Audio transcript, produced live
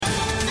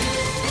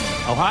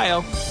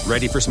Ohio,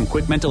 ready for some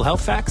quick mental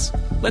health facts?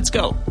 Let's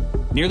go.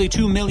 Nearly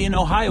 2 million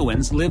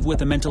Ohioans live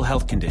with a mental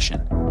health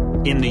condition.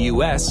 In the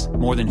U.S.,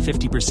 more than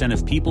 50%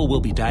 of people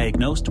will be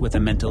diagnosed with a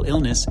mental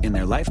illness in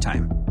their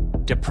lifetime.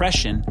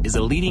 Depression is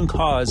a leading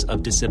cause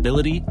of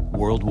disability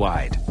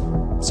worldwide.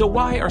 So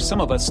why are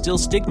some of us still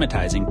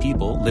stigmatizing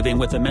people living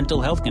with a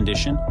mental health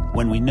condition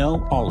when we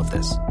know all of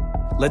this?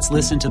 Let's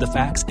listen to the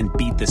facts and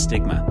beat the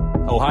stigma.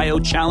 Ohio,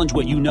 challenge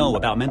what you know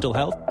about mental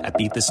health at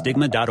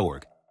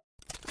beatthestigma.org.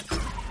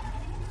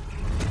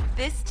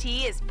 This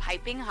tea is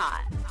piping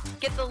hot.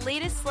 Get the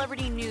latest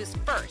celebrity news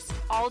first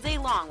all day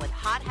long with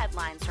hot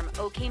headlines from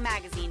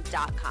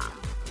okmagazine.com.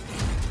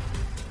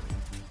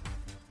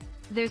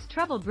 There's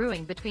trouble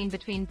brewing between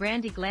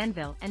Brandi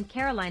Glanville and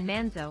Caroline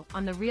Manzo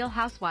on the Real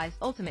Housewives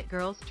Ultimate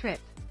Girls Trip.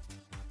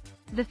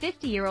 The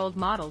 50-year-old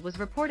model was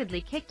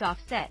reportedly kicked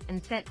off set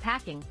and sent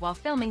packing while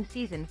filming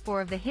season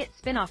 4 of the hit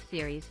spin-off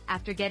series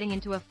after getting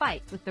into a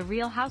fight with the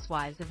Real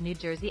Housewives of New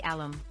Jersey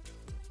alum.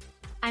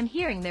 "I'm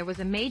hearing there was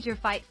a major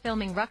fight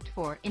filming RHUGT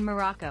 4 in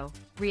Morocco,"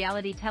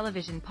 reality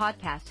television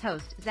podcast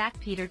host Zach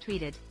Peter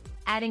tweeted,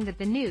 adding that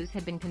the news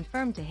had been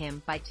confirmed to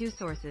him by 2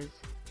 sources.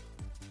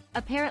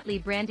 Apparently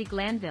Brandi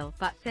Glanville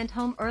got sent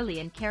home early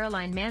and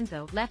Caroline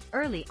Manzo left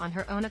early on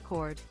her own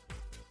accord.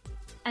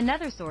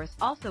 Another source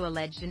also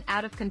alleged an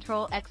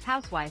out-of-control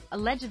ex-housewife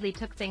allegedly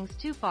took things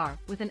too far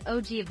with an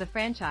OG of the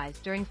franchise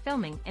during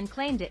filming and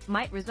claimed it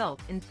might result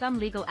in some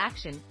legal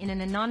action in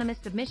an anonymous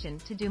submission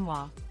to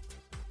Dumois.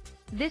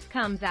 This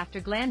comes after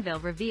Glanville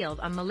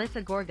revealed on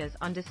Melissa Gorga's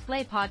On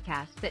Display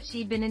podcast that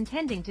she'd been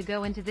intending to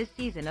go into this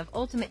season of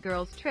Ultimate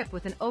Girls Trip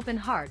with an open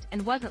heart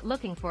and wasn't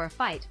looking for a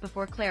fight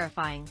before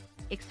clarifying,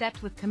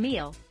 except with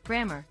Camille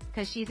Grammer,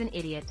 'cause she's an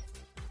idiot.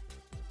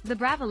 The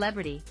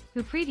Bravo-celebrity,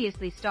 who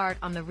previously starred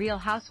on The Real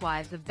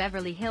Housewives of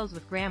Beverly Hills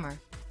with Grammer,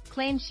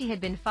 claimed she had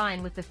been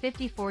fine with the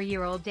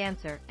 54-year-old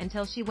dancer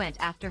until she went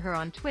after her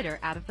on Twitter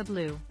out of the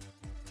blue.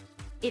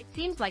 "It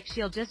seems like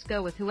she'll just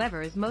go with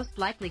whoever is most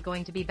likely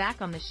going to be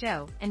back on the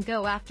show and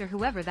go after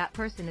whoever that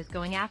person is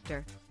going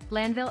after,"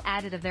 Glanville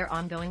added of their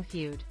ongoing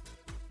feud.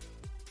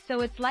 "So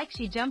it's like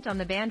she jumped on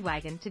the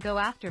bandwagon to go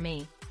after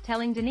me,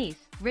 telling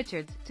Denise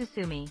Richards to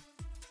sue me.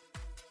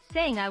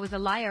 Saying I was a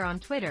liar on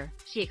Twitter,"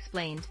 she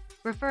explained,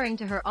 referring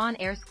to her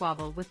on-air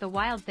squabble with the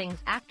Wild Things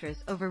actress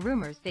over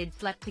rumors they'd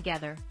slept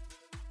together.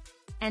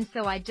 "And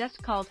so I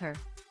just called her.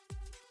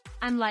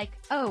 I'm like,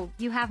 oh,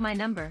 you have my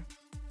number.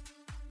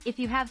 If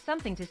you have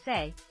something to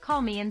say,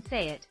 call me and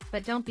say it,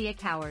 but don't be a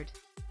coward."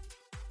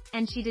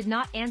 And she did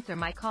not answer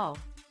my call.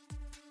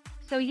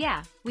 So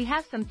yeah, we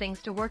have some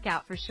things to work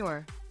out for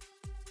sure.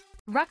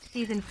 RHUGT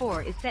Season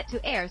 4 is set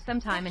to air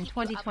sometime in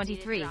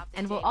 2023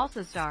 and will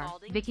also star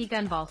Vicky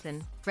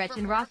Gunvalson,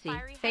 Gretchen Rossi,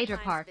 Phaedra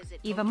Parks,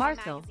 Eva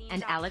Marcel,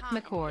 and Alex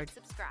McCord.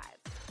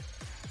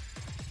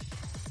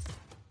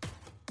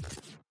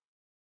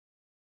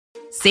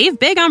 Save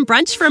big on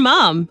brunch for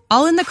mom,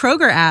 all in the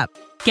Kroger app.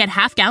 Get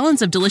half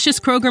gallons of delicious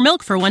Kroger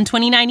milk for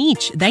 $1.29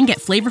 each. Then get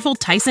flavorful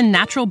Tyson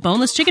natural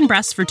boneless chicken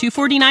breasts for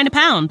 $2.49 a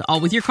pound, all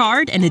with your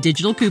card and a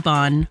digital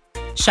coupon.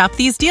 Shop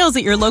these deals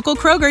at your local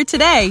Kroger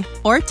today,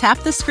 or tap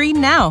the screen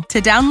now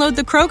to download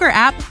the Kroger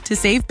app to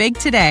save big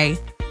today.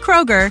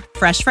 Kroger,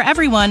 fresh for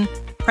everyone.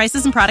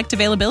 Prices and product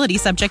availability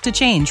subject to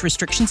change.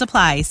 Restrictions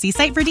apply. See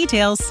site for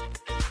details.